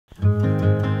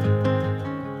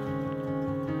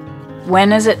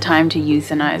When is it time to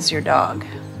euthanize your dog?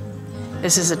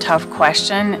 This is a tough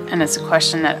question, and it's a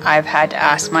question that I've had to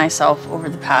ask myself over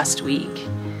the past week.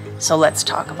 So let's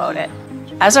talk about it.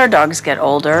 As our dogs get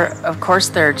older, of course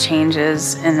there are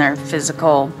changes in their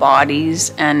physical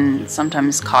bodies and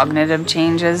sometimes cognitive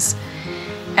changes.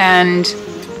 And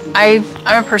I'm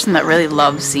a person that really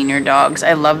loves senior dogs.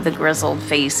 I love the grizzled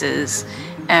faces,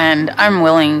 and I'm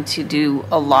willing to do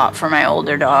a lot for my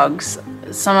older dogs.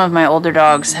 Some of my older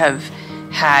dogs have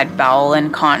had bowel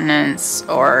incontinence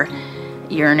or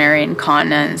urinary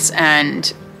incontinence,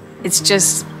 and it's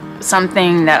just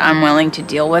something that I'm willing to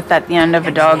deal with at the end of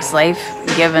a dog's life,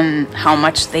 given how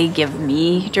much they give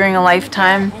me during a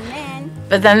lifetime.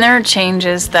 But then there are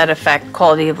changes that affect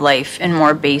quality of life in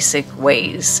more basic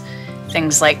ways.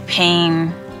 Things like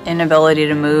pain, inability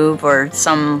to move, or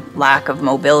some lack of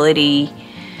mobility.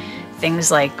 Things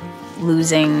like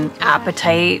losing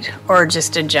appetite, or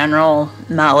just a general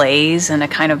malaise and a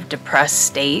kind of depressed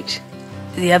state.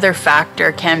 The other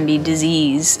factor can be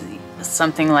disease,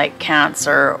 something like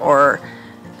cancer or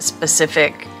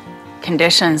specific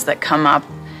conditions that come up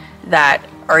that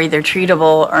are either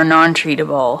treatable or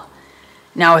non-treatable.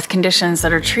 Now, with conditions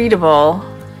that are treatable,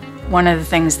 one of the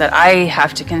things that I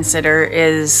have to consider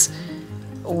is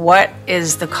what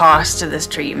is the cost of this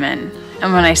treatment?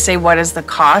 And when I say what is the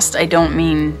cost, I don't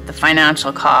mean the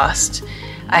financial cost.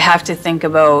 I have to think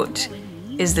about,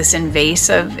 is this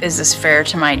invasive? Is this fair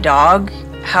to my dog?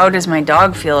 How does my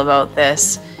dog feel about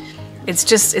this?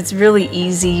 It's really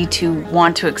easy to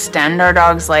want to extend our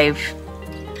dog's life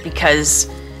because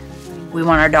we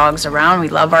want our dogs around, we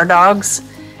love our dogs,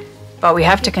 but we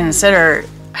have to consider,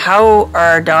 how are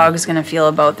our dogs going to feel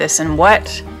about this, and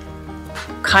what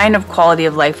kind of quality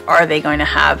of life are they going to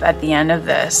have at the end of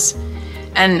this?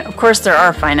 And of course there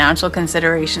are financial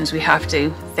considerations, we have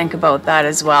to think about that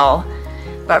as well.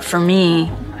 But for me,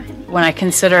 when I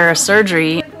consider a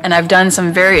surgery, and I've done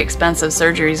some very expensive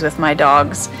surgeries with my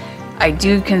dogs, I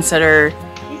do consider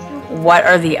what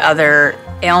are the other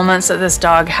ailments that this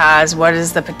dog has, what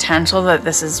is the potential that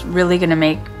this is really going to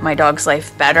make my dog's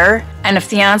life better. And if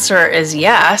the answer is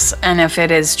yes, and if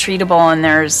it is treatable and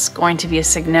there's going to be a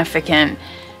significant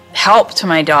help to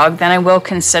my dog, then I will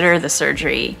consider the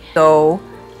surgery. So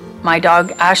my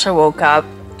dog Asha woke up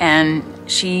and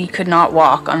she could not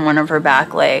walk on one of her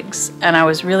back legs, and I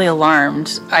was really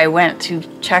alarmed. I went to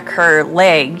check her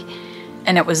leg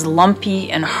and it was lumpy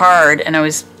and hard, and I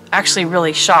was actually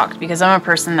really shocked because I'm a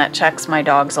person that checks my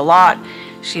dogs a lot.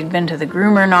 She'd been to the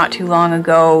groomer not too long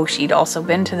ago. She'd also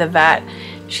been to the vet.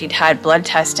 She'd had blood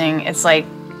testing. It's like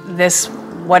this,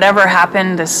 whatever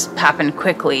happened, this happened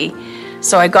quickly.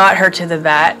 So I got her to the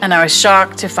vet, and I was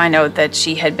shocked to find out that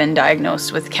she had been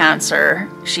diagnosed with cancer.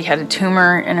 She had a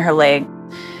tumor in her leg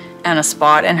and a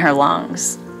spot in her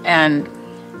lungs. And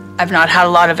I've not had a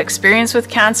lot of experience with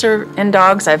cancer in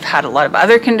dogs. I've had a lot of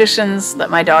other conditions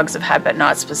that my dogs have had, but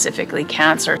not specifically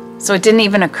cancer. So it didn't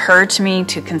even occur to me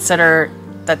to consider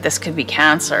that this could be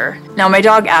cancer. Now, my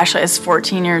dog Asha is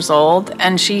 14 years old,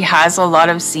 and she has a lot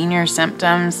of senior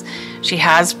symptoms. She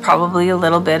has probably a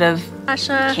little bit of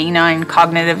canine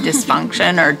cognitive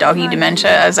dysfunction, or doggy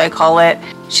dementia as I call it.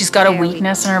 She's got a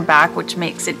weakness in her back, which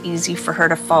makes it easy for her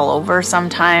to fall over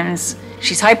sometimes.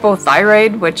 She's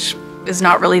hypothyroid, which is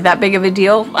not really that big of a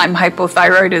deal. I'm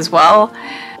hypothyroid as well.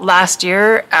 Last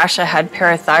year, Asha had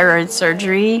parathyroid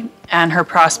surgery, and her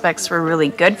prospects were really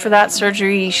good for that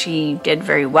surgery. She did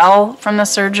very well from the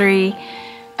surgery,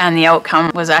 and the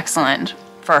outcome was excellent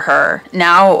for her.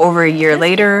 Now, over a year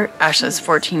later, Asha's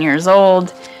 14 years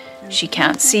old. She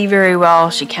can't see very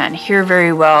well. She can't hear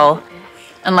very well.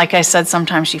 And like I said,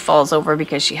 sometimes she falls over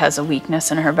because she has a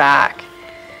weakness in her back.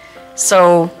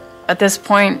 So at this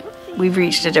point, we've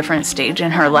reached a different stage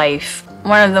in her life.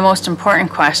 One of the most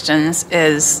important questions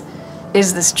is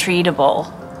this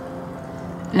treatable?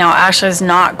 Now, Asha is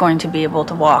not going to be able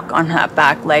to walk on that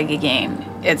back leg again.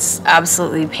 It's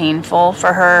absolutely painful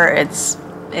for her. It's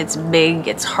big,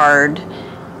 it's hard,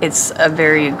 it's a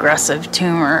very aggressive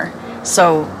tumor.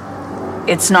 So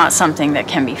it's not something that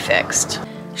can be fixed.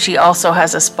 She also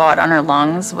has a spot on her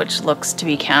lungs, which looks to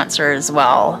be cancer as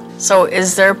well. So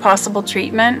is there possible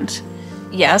treatment?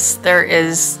 Yes, there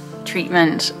is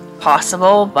treatment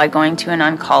possible by going to an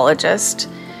oncologist.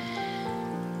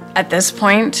 At this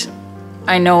point,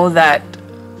 I know that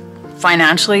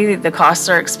financially the costs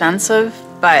are expensive,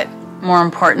 but more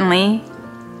importantly,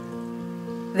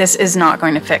 this is not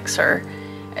going to fix her.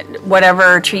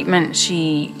 Whatever treatment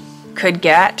she could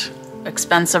get,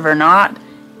 expensive or not,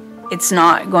 it's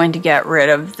not going to get rid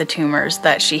of the tumors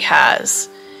that she has.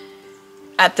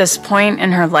 At this point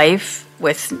in her life,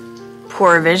 with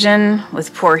poor vision,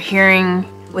 with poor hearing,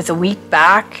 with a weak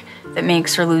back that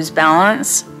makes her lose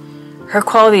balance, her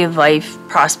quality of life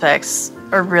prospects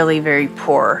are really very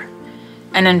poor.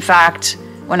 And in fact,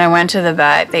 when I went to the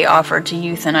vet, they offered to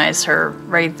euthanize her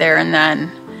right there and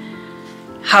then.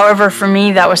 However, for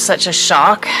me, that was such a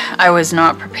shock. I was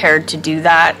not prepared to do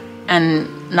that.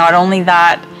 And not only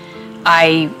that,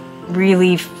 I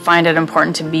really find it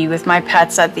important to be with my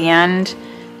pets at the end.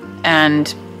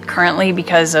 And currently,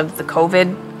 because of the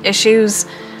COVID issues,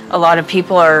 a lot of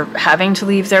people are having to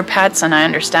leave their pets, and I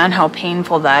understand how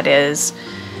painful that is.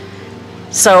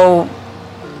 So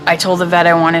I told the vet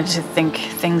I wanted to think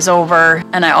things over,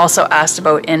 and I also asked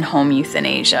about in-home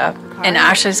euthanasia. In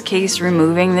Asha's case,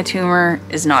 removing the tumor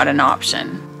is not an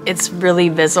option. It's really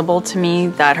visible to me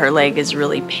that her leg is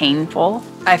really painful.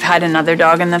 I've had another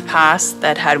dog in the past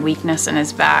that had weakness in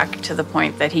his back to the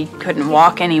point that he couldn't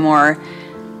walk anymore,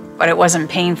 but it wasn't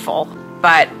painful.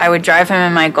 But I would drive him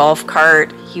in my golf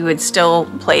cart. He would still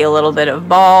play a little bit of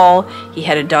ball. He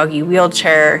had a doggy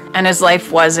wheelchair, and his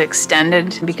life was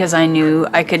extended because I knew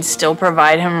I could still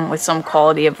provide him with some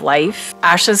quality of life.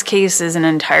 Asha's case is an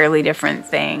entirely different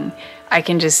thing. I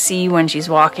can just see when she's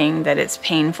walking that it's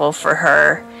painful for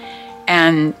her.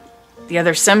 And the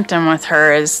other symptom with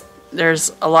her is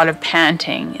there's a lot of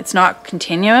panting. It's not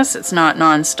continuous, it's not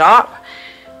nonstop,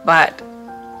 but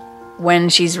when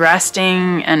she's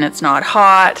resting and it's not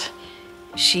hot,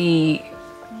 she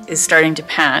is starting to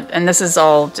pant. And this has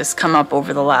all just come up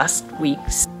over the last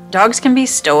weeks. Dogs can be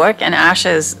stoic, and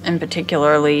Asha is in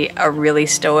particularly a really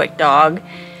stoic dog.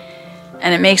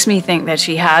 And it makes me think that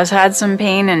she has had some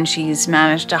pain and she's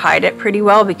managed to hide it pretty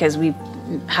well, because we've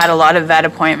had a lot of vet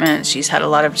appointments, she's had a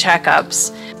lot of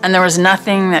checkups, and there was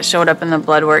nothing that showed up in the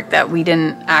blood work that we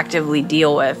didn't actively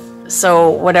deal with. So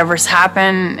whatever's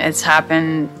happened, it's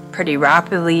happened pretty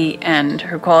rapidly, and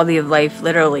her quality of life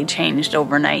literally changed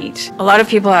overnight. A lot of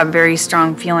people have very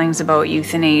strong feelings about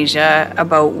euthanasia,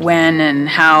 about when and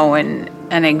how and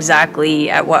exactly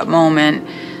at what moment.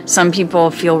 Some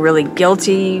people feel really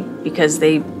guilty because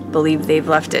they believe they've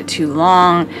left it too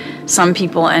long. Some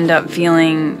people end up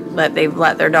feeling that they've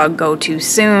let their dog go too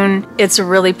soon. It's a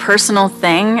really personal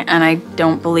thing, and I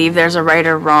don't believe there's a right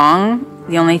or wrong.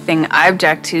 The only thing I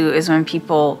object to is when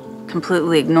people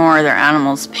completely ignore their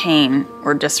animal's pain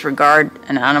or disregard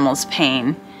an animal's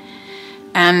pain.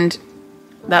 And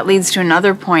that leads to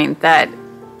another point, that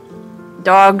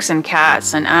dogs and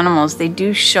cats and animals, they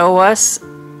do show us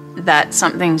that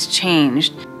something's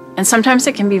changed. And sometimes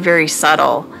it can be very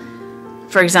subtle.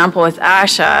 For example, with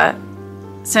Asha,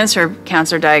 since her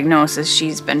cancer diagnosis,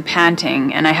 she's been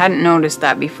panting, and I hadn't noticed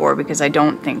that before because I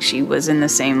don't think she was in the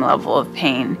same level of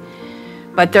pain.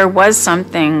 But there was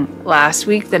something last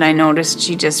week that I noticed.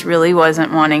 She just really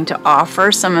wasn't wanting to offer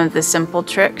some of the simple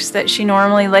tricks that she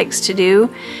normally likes to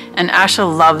do. And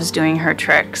Asha loves doing her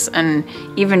tricks. And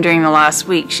even during the last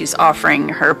week, she's offering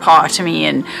her paw to me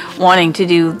and wanting to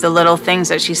do the little things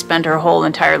that she spent her whole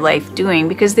entire life doing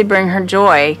because they bring her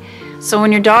joy. So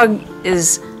when your dog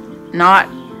is not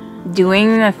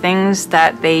doing the things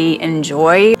that they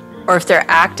enjoy, or if they're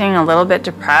acting a little bit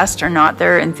depressed or not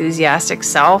their enthusiastic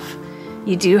self,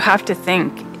 you do have to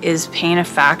think, is pain a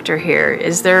factor here?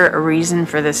 Is there a reason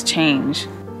for this change?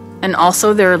 And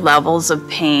also there are levels of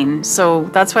pain. So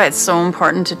that's why it's so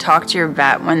important to talk to your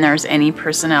vet when there's any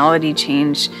personality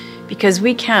change, because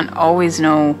we can't always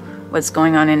know what's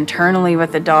going on internally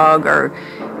with the dog or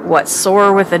what's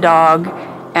sore with the dog.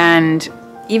 And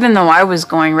even though I was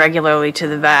going regularly to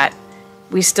the vet,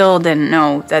 we still didn't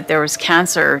know that there was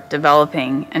cancer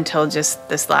developing until just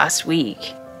this last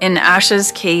week. In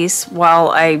Asha's case, while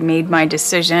I made my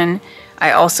decision,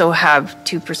 I also have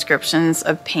 2 prescriptions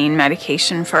of pain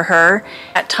medication for her.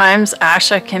 At times,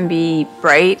 Asha can be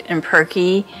bright and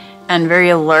perky and very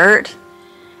alert,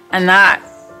 and that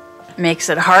makes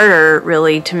it harder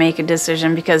really to make a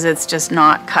decision because it's just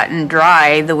not cut and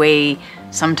dry the way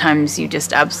sometimes you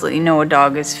just absolutely know a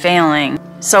dog is failing.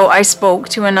 So I spoke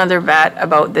to another vet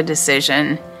about the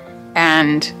decision,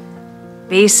 and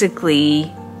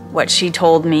basically what she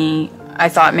told me I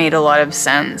thought made a lot of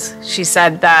sense. She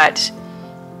said that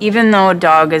even though a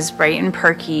dog is bright and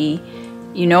perky,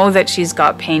 you know that she's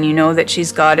got pain, you know that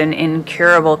she's got an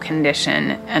incurable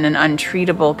condition and an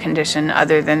untreatable condition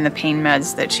other than the pain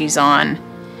meds that she's on.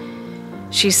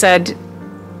 She said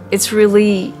it's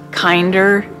really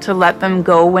kinder to let them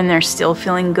go when they're still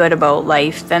feeling good about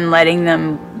life than letting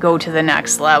them go to the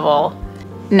next level.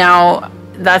 Now,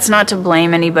 that's not to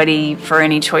blame anybody for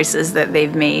any choices that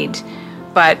they've made,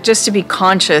 but just to be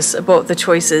conscious about the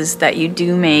choices that you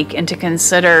do make and to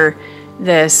consider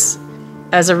this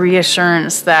as a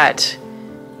reassurance that,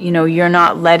 you know, you're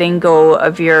not letting go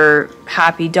of your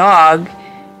happy dog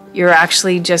you're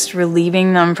actually just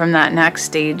relieving them from that next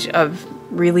stage of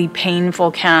really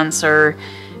painful cancer.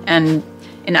 And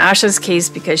in Asha's case,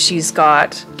 because she's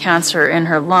got cancer in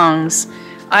her lungs,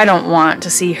 I don't want to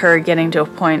see her getting to a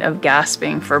point of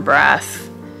gasping for breath.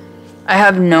 I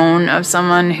have known of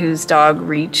someone whose dog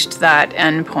reached that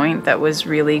end point that was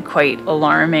really quite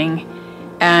alarming.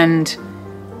 And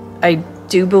I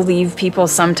do believe people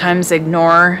sometimes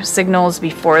ignore signals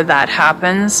before that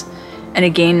happens. And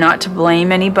again, not to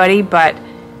blame anybody, but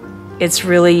it's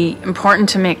really important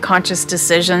to make conscious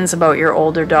decisions about your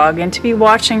older dog and to be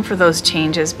watching for those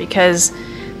changes, because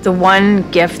the one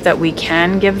gift that we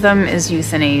can give them is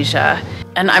euthanasia.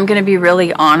 And I'm going to be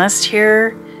really honest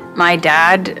here. My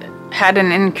dad had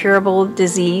an incurable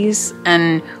disease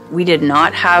and we did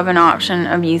not have an option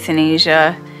of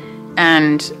euthanasia.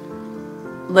 And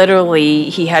literally,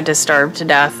 he had to starve to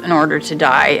death in order to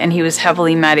die. And he was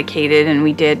heavily medicated, and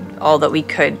we did all that we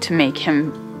could to make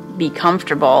him be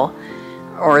comfortable,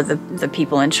 or the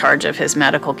people in charge of his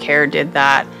medical care did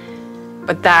that.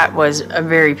 But that was a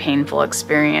very painful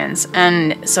experience.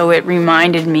 And so it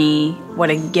reminded me what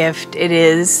a gift it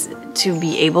is to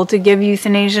be able to give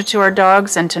euthanasia to our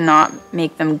dogs and to not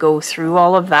make them go through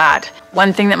all of that.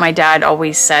 One thing that my dad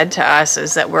always said to us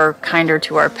is that we're kinder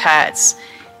to our pets.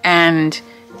 And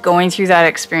going through that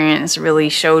experience really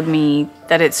showed me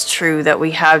that it's true, that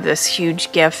we have this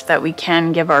huge gift that we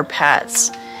can give our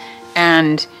pets.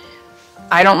 And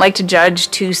I don't like to judge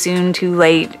too soon, too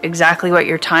late, exactly what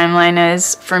your timeline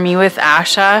is. For me with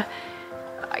Asha,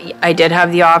 I did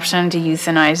have the option to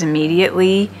euthanize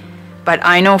immediately, but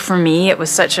I know for me it was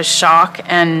such a shock,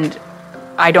 and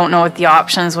I don't know what the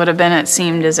options would have been. It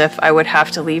seemed as if I would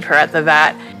have to leave her at the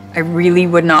vet. I really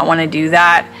would not want to do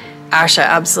that. Asha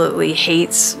absolutely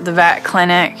hates the vet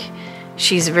clinic.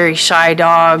 She's a very shy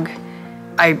dog.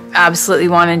 I absolutely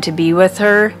wanted to be with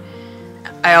her.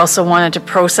 I also wanted to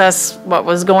process what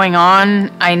was going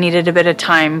on. I needed a bit of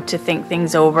time to think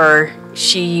things over.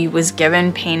 She was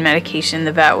given pain medication.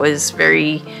 The vet was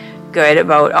very good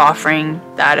about offering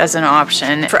that as an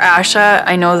option. For Asha,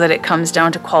 I know that it comes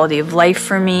down to quality of life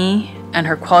for me, and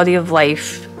her quality of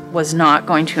life was not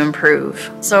going to improve.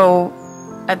 So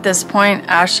at this point,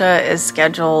 Asha is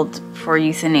scheduled for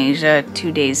euthanasia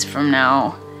 2 days from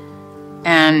now.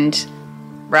 And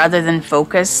rather than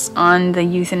focus on the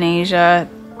euthanasia,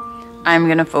 I'm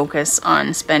going to focus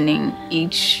on spending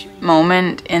each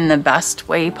moment in the best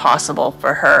way possible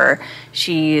for her.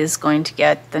 She is going to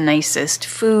get the nicest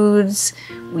foods.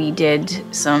 We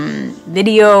did some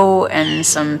video and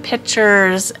some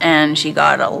pictures, and she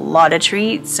got a lot of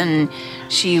treats, and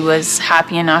she was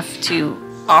happy enough to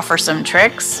offer some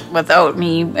tricks without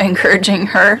me encouraging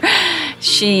her.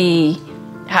 She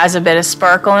has a bit of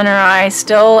sparkle in her eye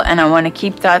still, and I want to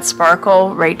keep that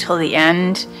sparkle right till the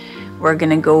end. We're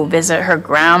gonna go visit her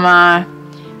grandma.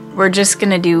 We're just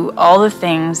gonna do all the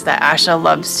things that Asha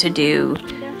loves to do.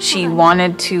 She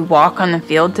wanted to walk on the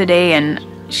field today, and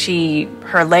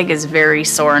her leg is very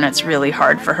sore, and it's really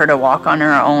hard for her to walk on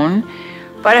her own.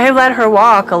 But I let her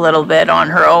walk a little bit on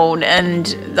her own,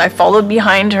 and I followed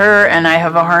behind her, and I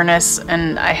have a harness,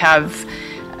 and I have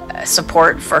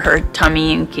support for her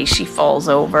tummy in case she falls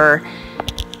over.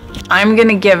 I'm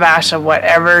gonna give Asha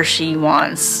whatever she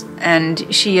wants,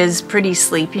 and she is pretty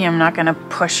sleepy. I'm not gonna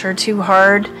push her too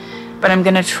hard, but I'm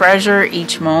gonna treasure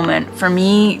each moment. For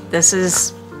me, this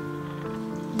has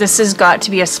got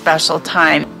to be a special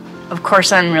time. Of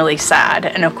course I'm really sad,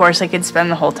 and of course I could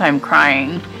spend the whole time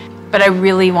crying, but I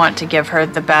really want to give her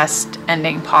the best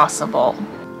ending possible.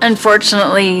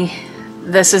 Unfortunately,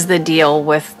 this is the deal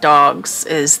with dogs,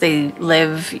 is they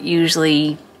live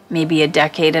usually maybe a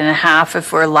decade and a half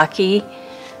if we're lucky,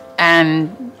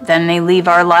 and then they leave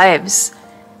our lives.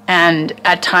 And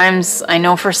at times, I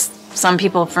know for some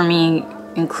people, for me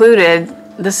included,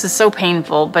 this is so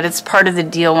painful, but it's part of the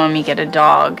deal when we get a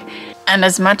dog. And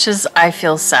as much as I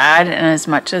feel sad and as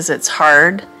much as it's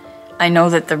hard, I know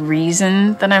that the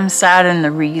reason that I'm sad and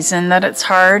the reason that it's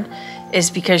hard is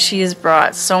because she has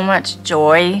brought so much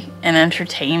joy and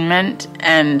entertainment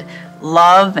and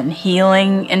love and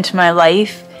healing into my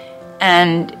life.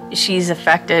 And she's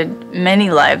affected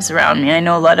many lives around me. I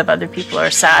know a lot of other people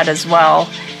are sad as well.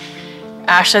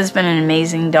 Asha's been an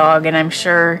amazing dog, and I'm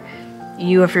sure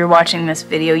you, if you're watching this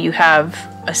video, you have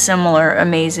a similar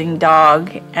amazing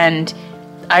dog. And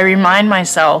I remind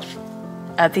myself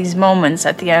at these moments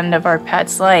at the end of our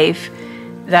pet's life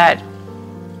that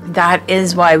that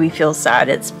is why we feel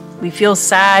sad. We feel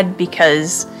sad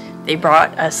because they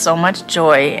brought us so much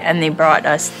joy, and they brought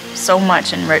us so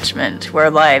much enrichment to our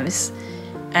lives.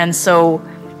 And so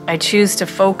I choose to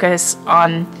focus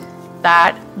on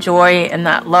that joy and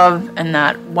that love and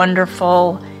that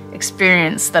wonderful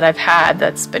experience that I've had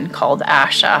that's been called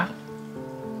Asha.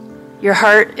 Your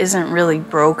heart isn't really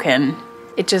broken.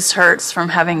 It just hurts from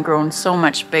having grown so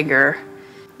much bigger,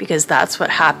 because that's what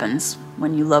happens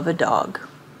when you love a dog.